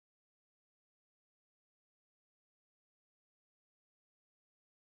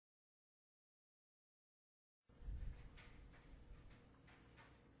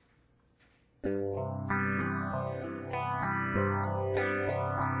I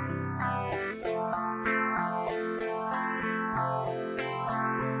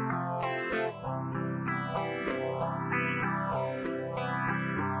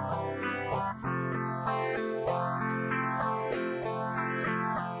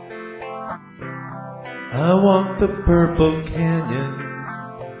walk the purple canyon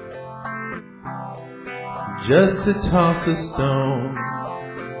just to toss a stone,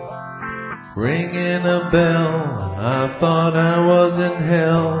 ringing a bell. I thought I was in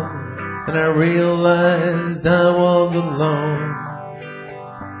hell, and I realized I was alone.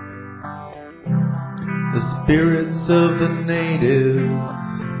 The spirits of the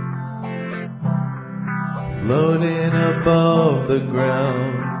natives floating above the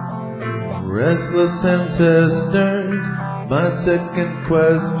ground, restless ancestors. My second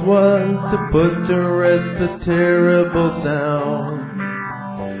quest was to put to rest the terrible sound.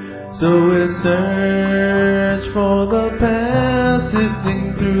 So we search for the past,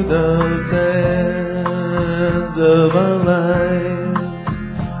 sifting through the sands of our lives,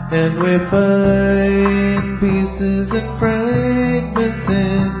 and we find pieces and fragments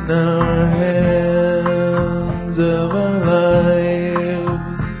in our hands of our lives.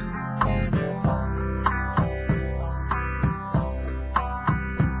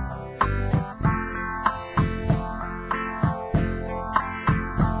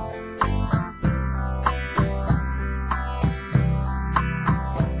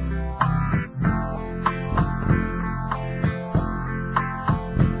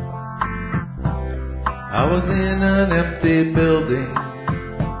 I was in an empty building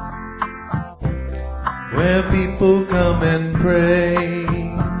where people come and pray.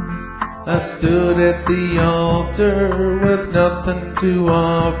 I stood at the altar with nothing to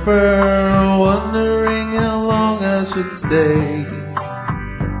offer, wondering how long I should stay.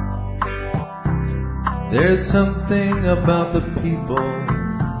 There's something about the people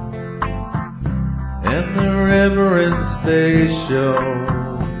and the reverence they show,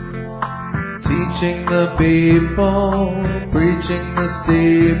 teaching the people, preaching the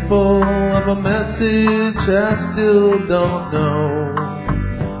steeple of a message I still don't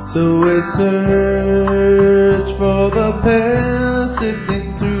know. So we search for the past,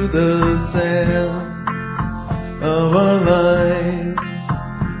 sifting through the sands of our lives,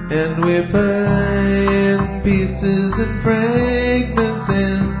 and we find pieces and fragments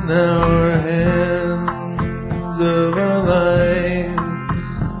in our hands of our lives.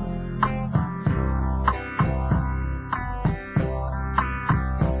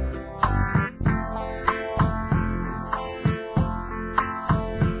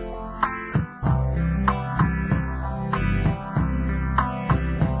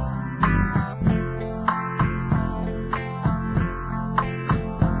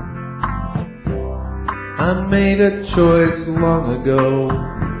 I made a choice long ago,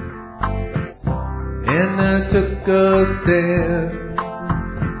 and I took a stand.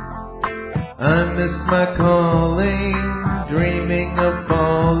 I missed my calling, dreaming of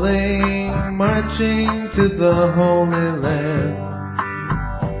falling, marching to the Holy Land.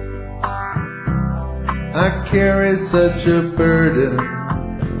 I carry such a burden,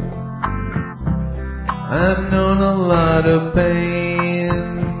 I've known a lot of pain.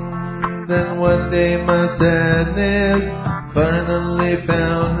 Then one day my sadness finally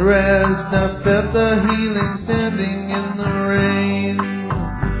found rest. I felt the healing standing in the rain.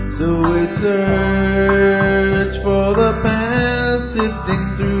 So we search for the past,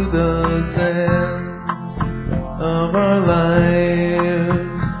 sifting through the sands of our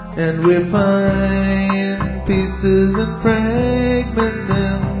lives, and we find pieces and fragments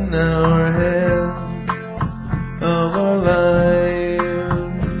in our hands of our lives.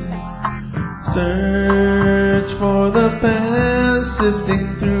 Search for the past,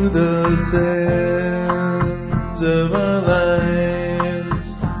 sifting through the sands.